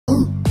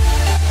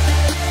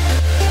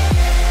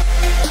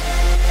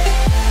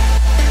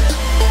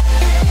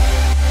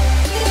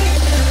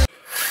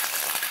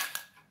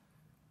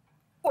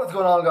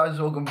What's going on, guys?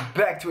 Welcome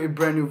back to a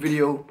brand new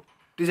video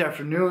this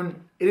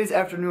afternoon. It is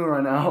afternoon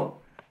right now.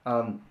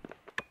 I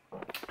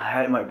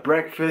had my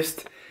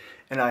breakfast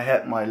and I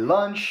had my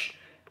lunch,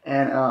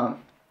 and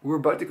we're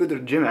about to go to the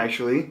gym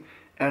actually.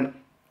 And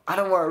I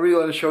don't really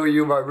want to show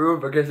you my room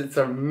because it's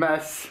a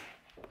mess.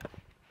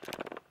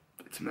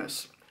 It's a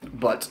mess.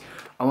 But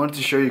I wanted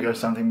to show you guys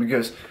something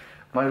because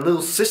my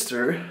little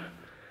sister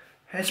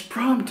has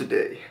prom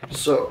today.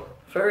 So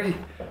very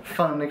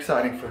fun and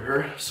exciting for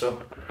her.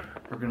 So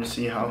we're gonna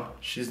see how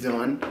she's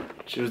doing.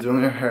 She was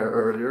doing her hair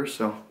earlier,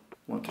 so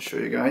I want to show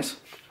you guys.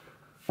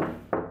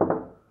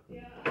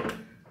 Ja.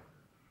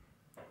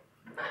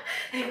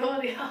 Ik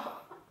hoor jou.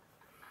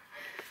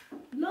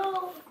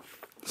 No.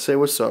 Say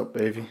what's up,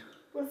 baby.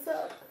 What's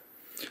up?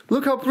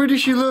 Look how pretty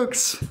she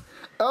looks.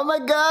 Oh my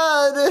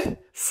god,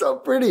 so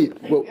pretty.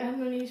 Ik heb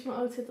nog niet eens mijn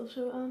outfit of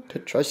zo aan.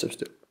 Good triceps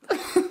too.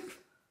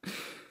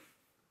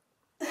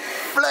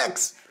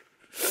 Flex.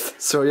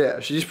 So yeah,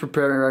 she's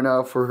preparing right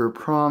now for her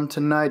prom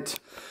tonight.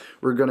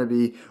 We're gonna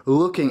be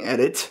looking at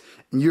it,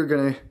 and you're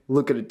gonna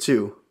look at it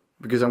too,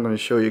 because I'm gonna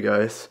show you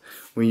guys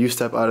when you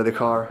step out of the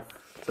car.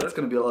 So that's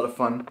gonna be a lot of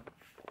fun.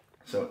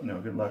 So,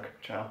 good luck,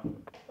 ciao.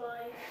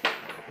 Bye.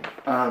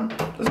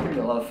 That's gonna be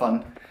a lot of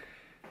fun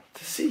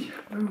to see.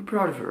 I'm very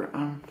proud of her.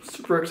 I'm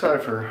super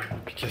excited for her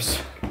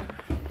because,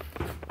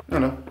 I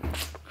don't know,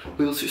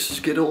 little sisters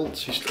get old.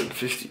 She's like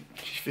 50.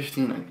 She's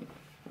 15, I think.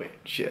 Wait,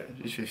 yeah,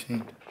 she's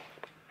 15.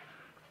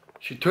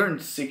 She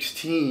turned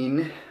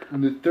 16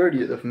 on the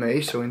 30th of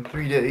May, so in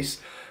 3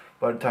 days.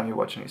 By the time you're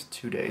watching, it's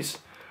 2 days.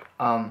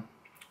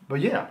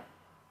 But yeah,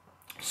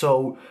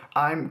 so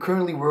I'm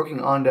currently working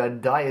on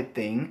that diet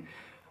thing.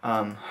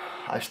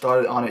 I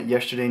started on it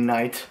yesterday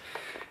night,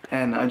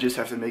 and I just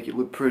have to make it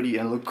look pretty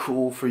and look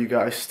cool for you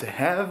guys to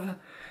have.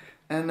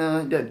 And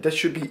yeah, that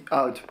should be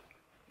out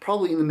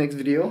probably in the next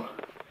video.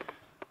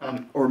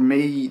 Or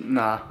maybe,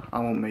 nah, I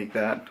won't make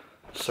that.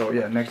 So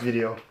yeah, next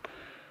video.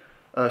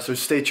 So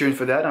stay tuned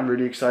for that. I'm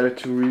really excited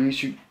to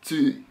release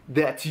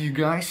that to you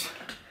guys.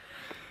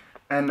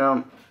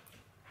 And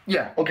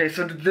yeah, okay,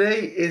 so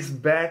today is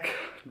back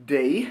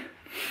day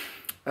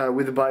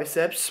with the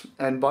biceps.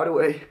 And by the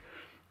way,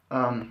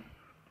 I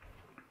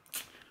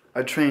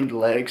trained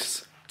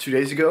legs 2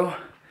 days ago,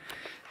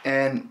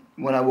 and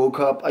when I woke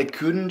up I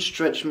couldn't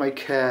stretch my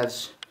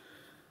calves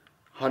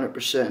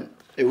 100%.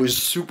 It was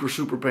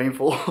super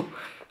painful.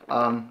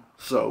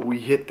 So we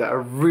hit that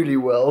really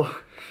well.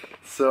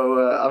 So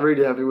I'm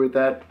really happy with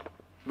that,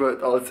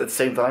 but at the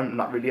same time I'm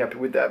not really happy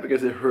with that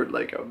because it hurt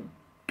like a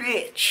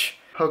bitch.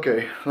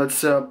 Okay,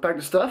 let's pack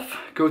the stuff,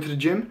 go to the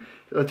gym.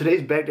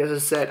 Today's back, as I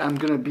said, I'm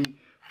gonna be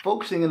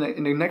focusing in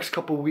the next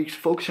couple of weeks,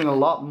 focusing a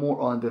lot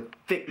more on the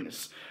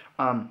thickness.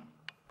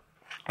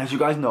 As you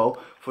guys know,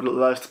 for the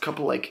last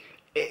couple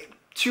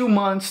 2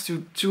 months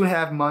to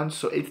 2.5 months,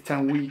 so 8 to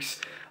 10 weeks,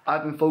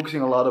 I've been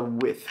focusing a lot on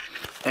width,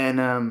 and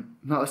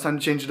now it's time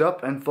to change it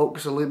up and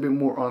focus a little bit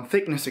more on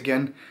thickness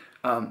again.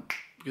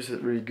 Because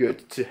it's really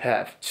good to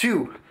have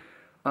too.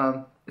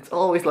 It's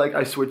always like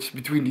I switch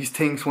between these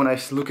things when I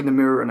look in the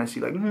mirror and I see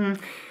like,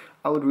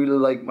 I would really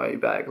like my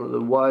back a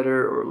little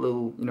wider or a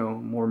little,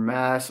 more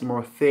mass,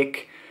 more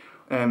thick,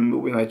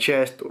 and with my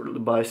chest or the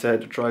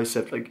bicep, the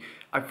tricep. Like,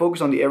 I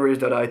focus on the areas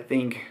that I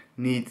think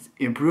need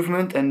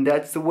improvement, and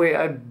that's the way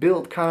I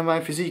build kind of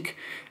my physique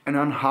and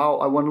on how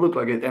I want to look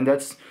like it. And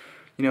that's,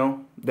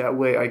 that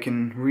way I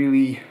can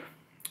really,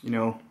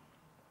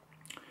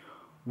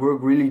 work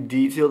really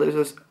detailed,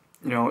 if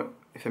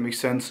that makes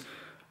sense,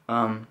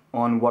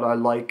 on what I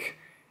like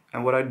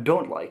and what I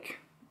don't like,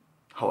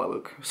 how I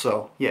look.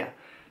 So yeah,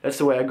 that's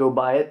the way I go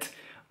by it.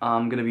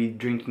 I'm gonna be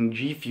drinking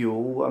G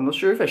Fuel. I'm not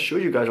sure if I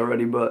showed you guys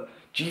already, but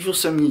G Fuel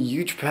sent me a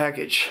huge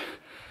package,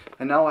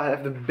 and now I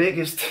have the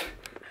biggest,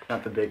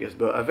 not the biggest,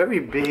 but a very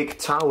big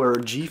tower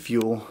G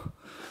Fuel.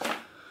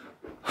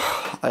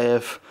 I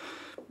have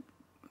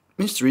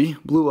mystery,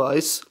 blue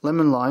ice,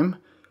 lemon lime,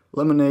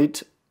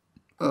 lemonade,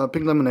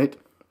 pink lemonade,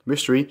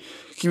 mystery,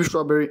 kiwi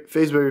strawberry,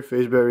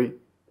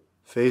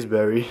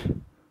 fazeberry,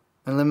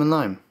 and lemon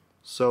lime.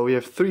 So we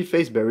have 3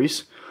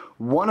 fazeberries.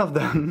 One of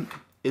them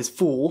is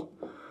full.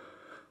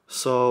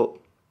 So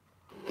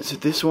is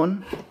it this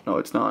one? No,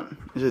 it's not.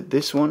 Is it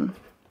this one?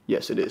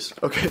 Yes, it is.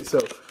 Okay, so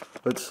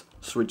let's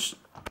switch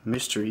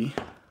mystery.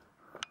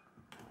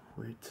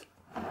 Wait.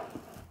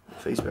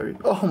 Fazeberry.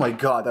 Oh my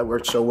god, that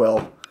worked so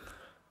well.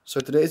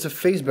 So today is a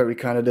fazeberry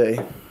kind of day.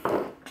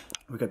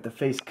 We got the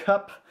face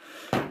cup.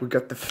 We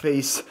got the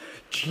face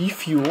G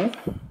Fuel.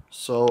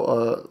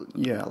 So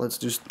yeah,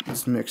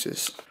 let's mix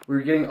this.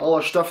 We're getting all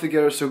our stuff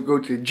together, so go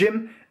to the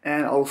gym,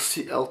 and I'll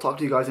talk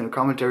to you guys in the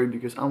commentary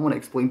because I want to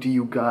explain to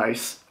you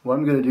guys what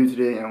I'm gonna do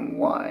today and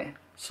why.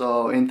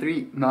 So in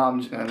 3, no, I'm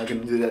not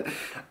gonna do that.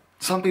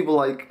 Some people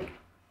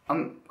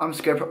I'm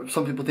scared.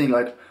 Some people think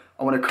like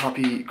I want to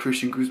copy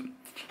Christian Kuz.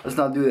 Let's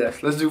not do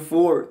that. Let's do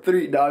 4,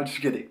 3. No, I'm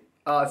just kidding.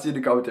 See you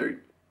in the commentary.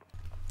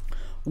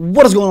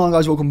 What is going on,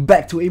 guys? Welcome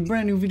back to a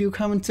brand new video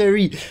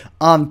commentary.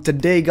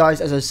 Today,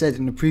 guys, as I said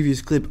in the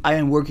previous clip, I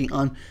am working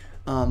on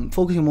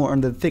focusing more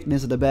on the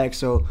thickness of the back,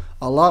 so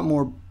a lot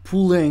more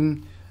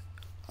pulling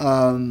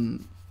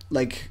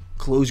like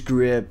close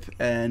grip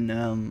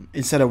and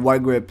instead of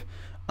wide grip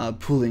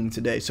pulling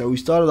today. So we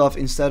started off,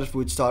 instead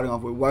of starting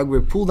off with wide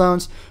grip pull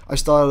downs, I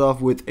started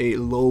off with a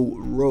low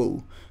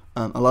row.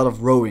 A lot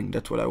of rowing,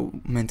 that's what I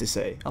meant to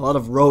say. A lot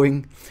of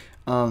rowing.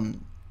 But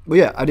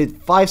yeah, I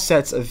did 5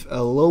 sets of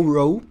a low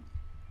row.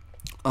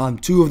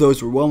 2 of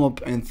those were warm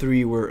up and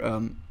 3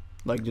 were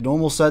like the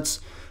normal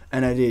sets.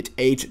 And I did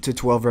 8 to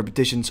 12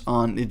 repetitions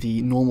on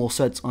the normal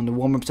sets. On the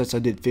warm up sets, I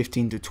did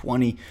 15 to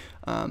 20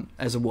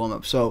 as a warm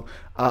up. So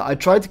I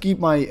tried to keep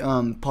my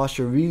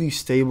posture really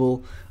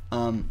stable.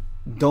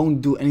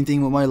 Don't do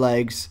anything with my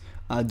legs.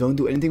 Don't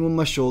do anything with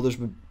my shoulders,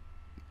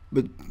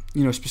 but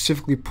you know,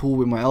 specifically pull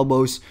with my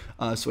elbows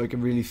so I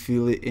can really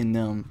feel it in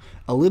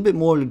a little bit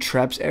more the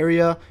traps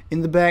area in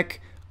the back.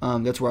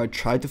 That's where I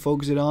tried to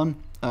focus it on,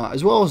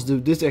 as well as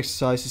this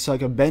exercise. It's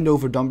like a bend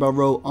over dumbbell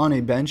row on a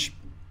bench.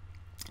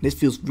 This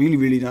feels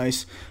really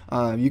nice.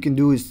 You can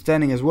do it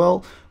standing as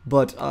well,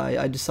 but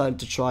I decided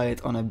to try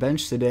it on a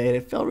bench today, and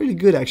it felt really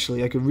good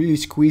actually. I could really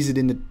squeeze it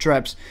in the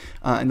traps,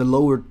 in the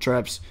lower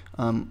traps.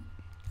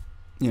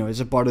 You know, it's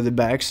a part of the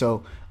back,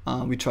 so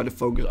we try to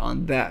focus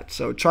on that.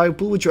 So try to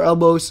pull with your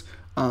elbows,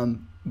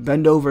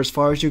 bend over as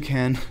far as you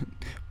can,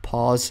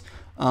 pause,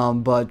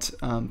 but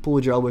pull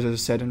with your elbows, as I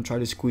said, and try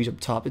to squeeze up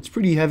top. It's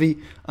pretty heavy,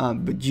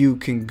 but you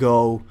can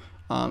go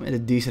in a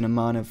decent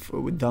amount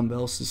with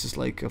dumbbells. This is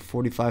like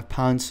 45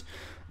 pounds,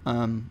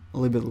 a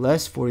little bit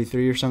less,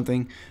 43 or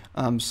something.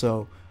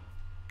 So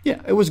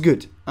yeah, it was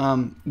good.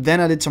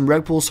 Then I did some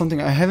reg pulls,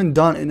 something I haven't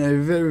done in a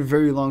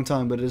very long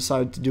time, but I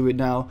decided to do it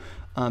now.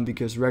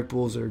 Because reg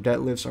pulls or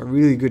deadlifts are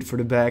really good for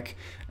the back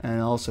and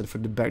also for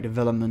the back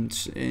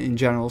development in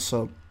general.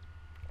 So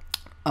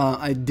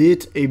I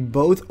did a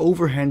both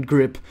overhand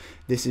grip.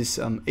 This is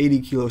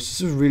 80 kilos.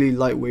 This is really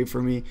lightweight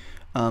for me.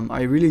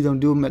 I really don't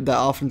do them that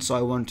often, so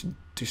I wanted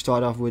to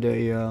start off with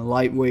a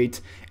lightweight,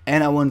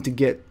 and I wanted to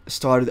get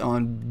started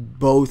on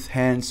both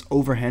hands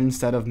overhand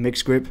instead of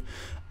mixed grip,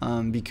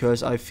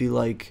 because I feel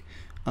like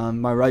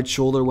my right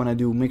shoulder, when I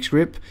do mixed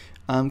grip,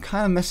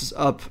 kind of messes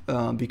up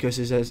because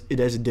it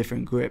has a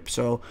different grip.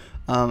 So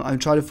I'm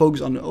trying to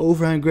focus on the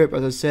overhand grip.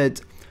 As I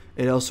said,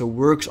 it also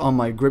works on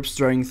my grip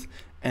strength,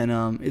 and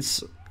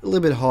it's a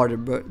little bit harder,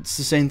 but it's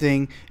the same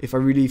thing. If I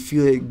really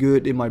feel it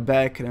good in my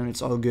back, then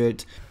it's all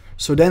good.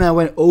 So then I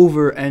went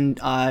over and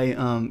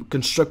I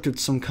constructed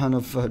some kind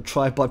of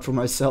tripod for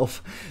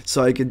myself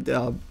so I could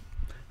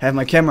have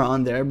my camera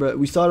on there. But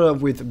we started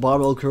off with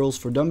barbell curls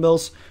for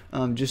dumbbells,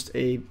 just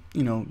the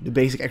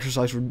basic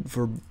exercise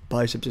for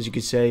biceps, as you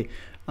could say.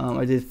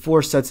 I did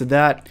 4 sets of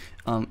that,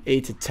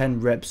 8 to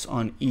 10 reps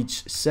on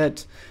each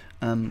set,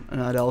 and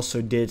I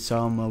also did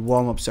some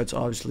warm-up sets,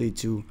 obviously,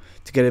 to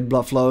get it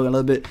blood flowing a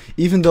little bit.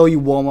 Even though you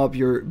warm up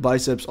your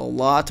biceps a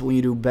lot when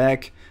you do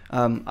back,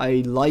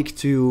 I like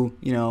to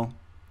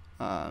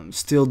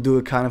still do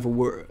a kind of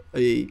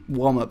a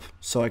warm-up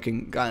so I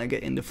can kind of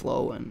get in the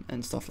flow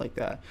and stuff like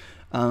that.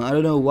 I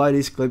don't know why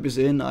this clip is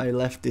in. I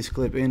left this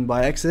clip in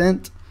by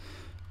accident,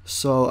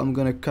 so I'm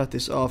gonna cut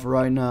this off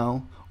right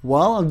now.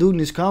 While I'm doing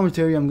this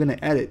commentary, I'm gonna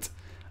edit.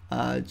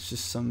 It's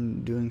just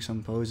doing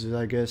some poses,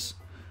 I guess.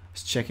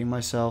 Just checking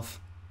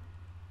myself.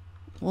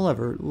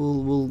 Whatever.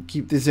 We'll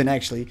keep this in.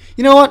 Actually,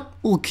 you know what?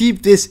 We'll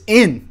keep this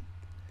in,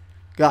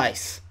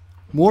 guys.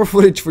 More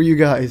footage for you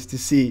guys to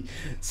see.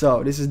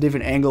 So this is a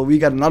different angle. We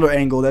got another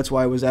angle. That's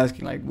why I was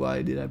asking, like,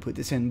 why did I put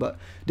this in? But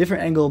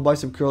different angle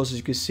bicep curls, as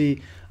you can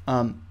see.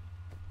 A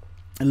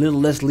little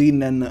less lean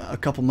than a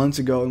couple months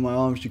ago in my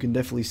arms. You can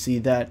definitely see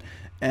that.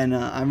 And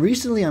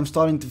I'm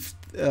starting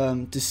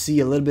to see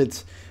a little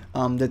bit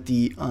that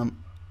the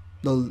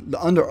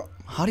under,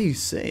 how do you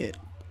say it?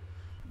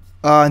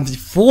 The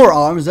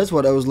forearms, that's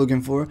what I was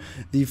looking for.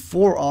 The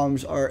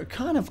forearms are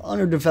kind of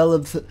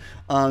underdeveloped.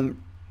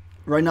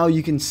 Right now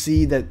you can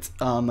see that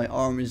my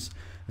arm is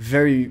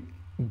very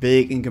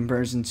big in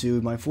comparison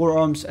to my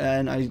forearms,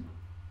 and I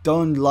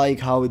don't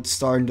like how it's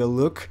starting to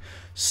look.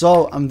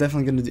 So I'm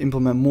definitely going to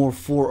implement more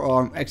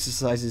forearm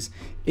exercises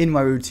in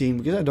my routine,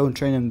 because I don't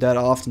train them that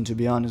often, to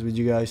be honest with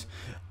you guys.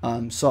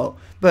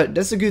 But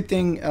that's a good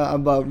thing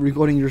about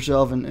recording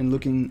yourself and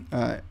looking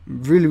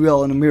really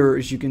well in the mirror,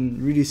 is you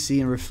can really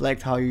see and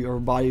reflect how your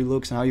body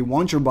looks and how you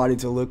want your body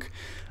to look,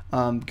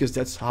 because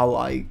that's how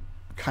I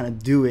kind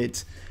of do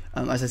it.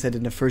 As I said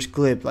in the first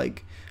clip,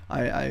 like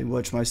I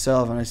watch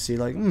myself and I see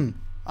like,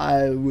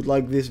 I would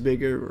like this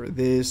bigger or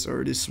this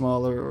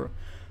smaller,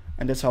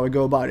 and that's how I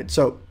go about it.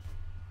 So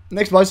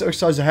next bicep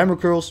exercise, the hammer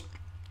curls,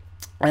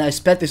 and I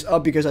sped this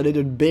up because I did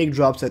a big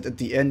drop set at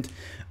the end.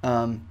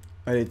 I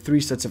did 3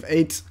 sets of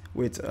 8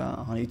 with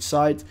on each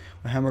side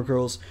with hammer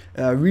curls.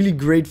 Really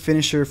great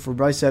finisher for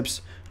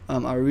biceps.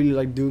 I really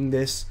like doing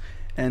this,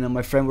 and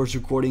my friend was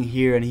recording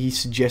here and he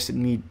suggested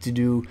me to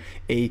do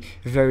a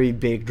very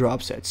big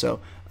drop set. So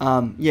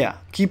yeah,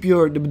 keep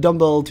the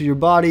dumbbell to your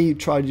body.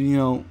 Try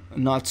to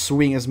not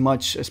swing as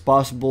much as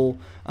possible.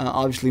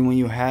 Obviously when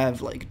you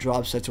have like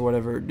drop sets or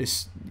whatever,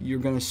 you're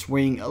gonna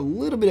swing a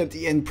little bit at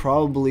the end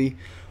probably,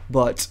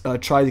 but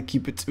try to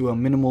keep it to a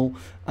minimal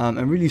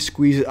and really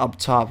squeeze it up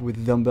top with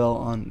the dumbbell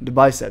on the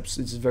biceps.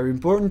 It's very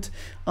important,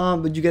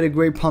 but you get a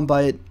great pump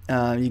by it.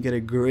 You get a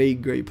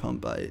great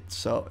pump by it,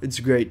 so it's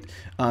great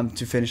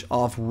to finish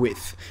off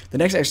with. The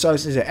next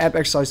exercise is an ab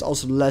exercise,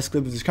 also the last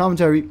clip of this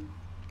commentary.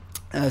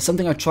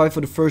 Something I tried for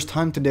the first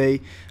time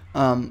today,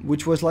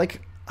 which was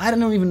like, I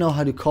don't even know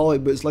how to call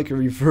it, but it's like a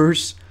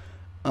reverse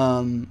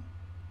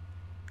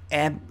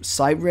ab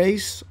side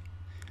raise.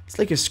 It's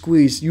like a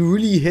squeeze. You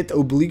really hit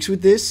obliques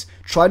with this.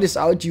 Try this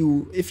out.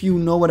 If you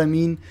know what I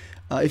mean.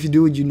 If you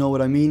do it, you know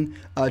what I mean.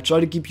 Try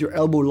to keep your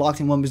elbow locked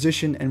in one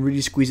position and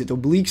really squeeze at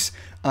obliques.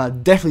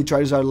 Definitely try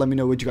this out. Let me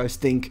know what you guys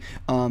think.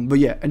 But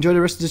yeah, enjoy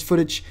the rest of this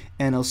footage,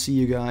 and I'll see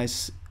you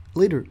guys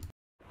later.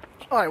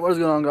 Alright, what is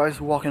going on, guys?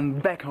 Walking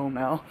back home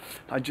now.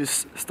 I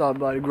just stopped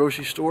by the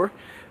grocery store,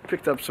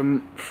 picked up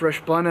some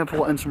fresh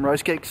pineapple and some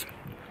rice cakes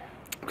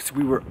because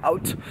we were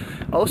out.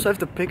 I also have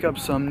to pick up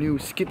some new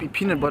Skippy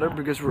peanut butter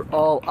because we're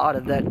all out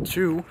of that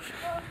too.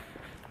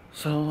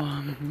 So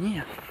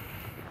yeah,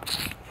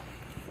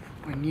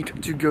 I need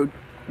to go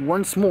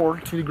once more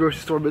to the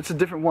grocery store, but it's a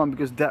different one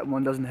because that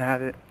one doesn't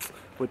have it,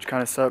 which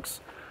kind of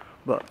sucks.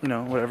 But you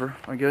know, whatever,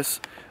 I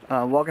guess.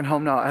 Walking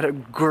home now. I had a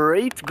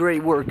great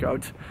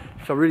workout.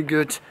 Felt really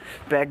good.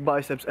 Back,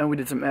 biceps, and we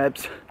did some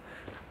abs.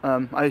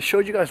 I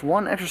showed you guys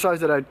one exercise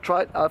that I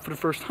tried out for the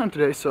first time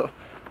today, so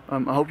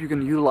I hope you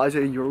can utilize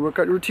it in your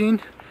workout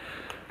routine.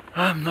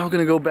 I'm now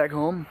gonna go back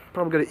home,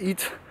 probably gonna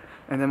eat,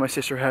 and then my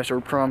sister has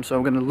her prom, so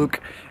I'm gonna look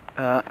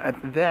at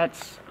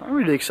that. I'm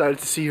really excited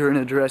to see her in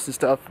a dress and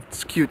stuff.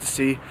 It's cute to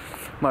see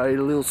my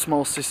little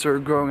small sister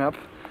growing up.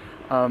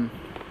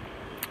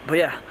 But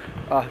yeah,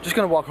 just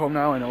gonna walk home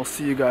now, and I'll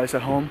see you guys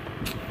at home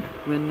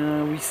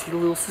when we see the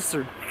little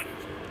sister.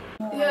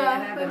 Ja,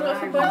 we hebben er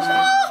even bandje.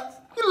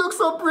 You look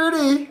so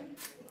pretty!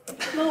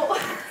 Lol.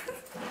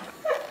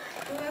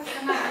 Doe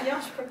even naar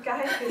Jasper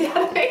kijken. Ja,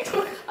 dat weet ik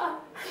toch gaan.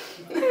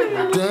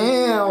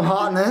 Damn,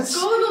 hotness!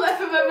 Kom dan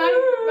even bij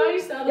mij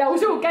staan. Ja,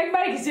 hoezo? Kijk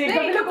mijn gezicht.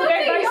 Nee, ik wil ook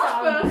nee, bij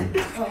Jasper.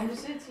 staan. Oh, er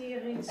zit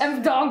hier iets. En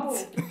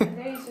bedankt.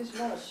 Deze is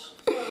los.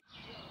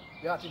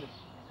 Ja, tuurlijk.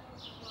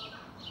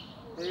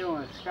 Hé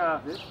jongens,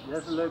 gaaf dit.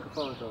 Dat is een leuke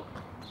foto.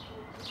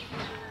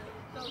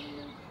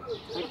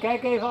 En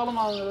kijk even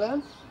allemaal in de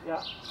lens. Ja.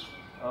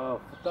 Oh,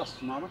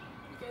 fantastisch mannen.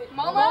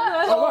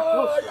 Mannen!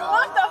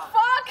 What the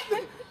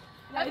fuck?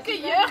 Heb ik een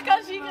jurk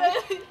aan zien?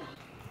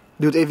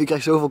 Doe het even, je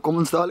krijgt zoveel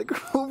comments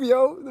dadelijk op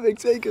jou, dat weet ik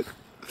zeker.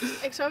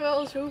 Ik zou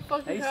wel zo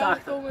fucking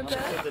graag commenten.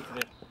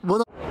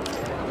 Wat?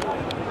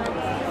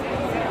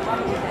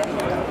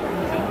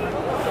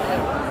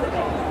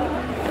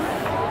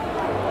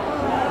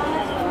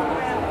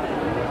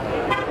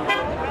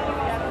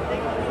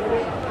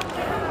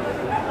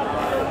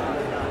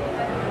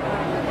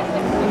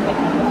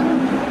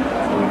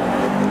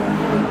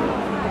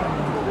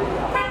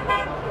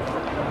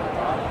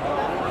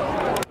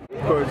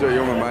 Gewoon zo'n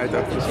jonge meid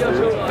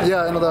achterstuur.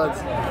 Ja,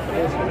 inderdaad.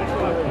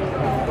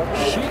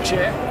 Chic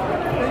hè?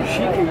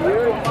 Chique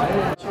jurk.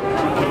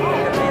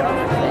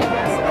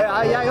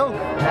 Ja, jij ook.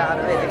 Ja,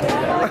 dat weet ik.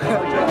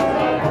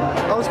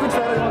 Alles goed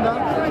verder vandaan?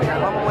 Ja,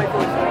 allemaal mooi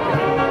voor.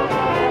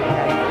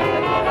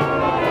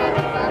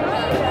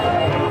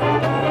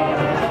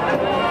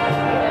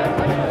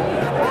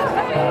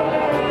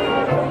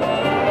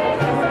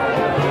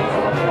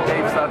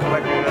 Dave staat er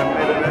lekker in het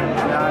midden.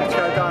 Ja, het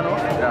schuift aan hoor.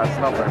 Ja,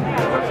 snap ik.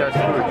 Dat is juist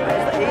goed.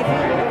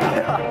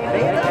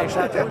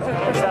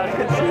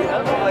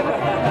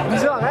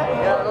 Bizar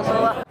hè? Ja, dat is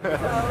wel waar.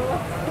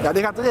 Ja,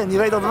 die gaat erin, die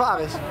weet dat het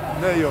waar is.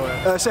 Nee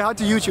jongen. Say hi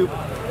to YouTube.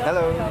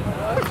 Hallo.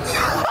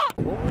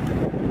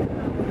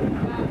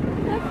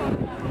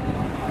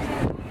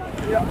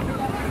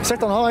 Zeg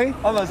dan hi.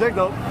 Anna, zeg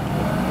dat.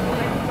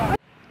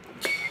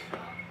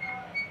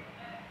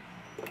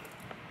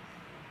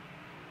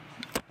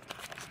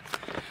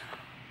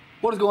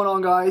 What is going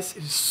on, guys?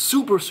 It's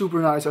super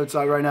nice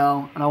outside right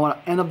now, and I want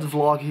to end up the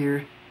vlog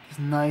here. This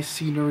nice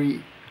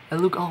scenery. I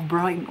look all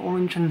bright and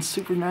orange and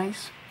super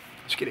nice.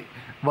 Just kidding.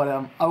 But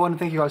I want to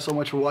thank you guys so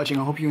much for watching.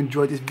 I hope you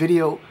enjoyed this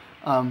video.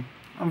 I'm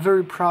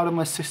very proud of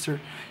my sister.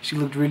 She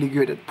looked really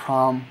good at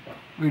prom.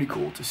 Really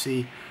cool to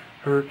see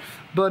her.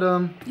 But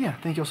yeah,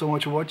 thank you all so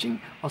much for watching.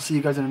 I'll see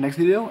you guys in the next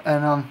video.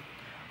 And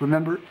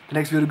remember, the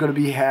next video is going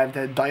to have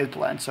that diet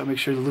plan. So make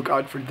sure to look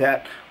out for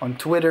that on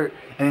Twitter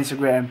and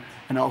Instagram,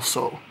 and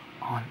also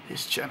on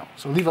this channel.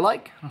 So leave a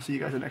like, and I'll see you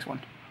guys in the next one.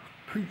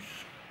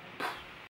 Peace.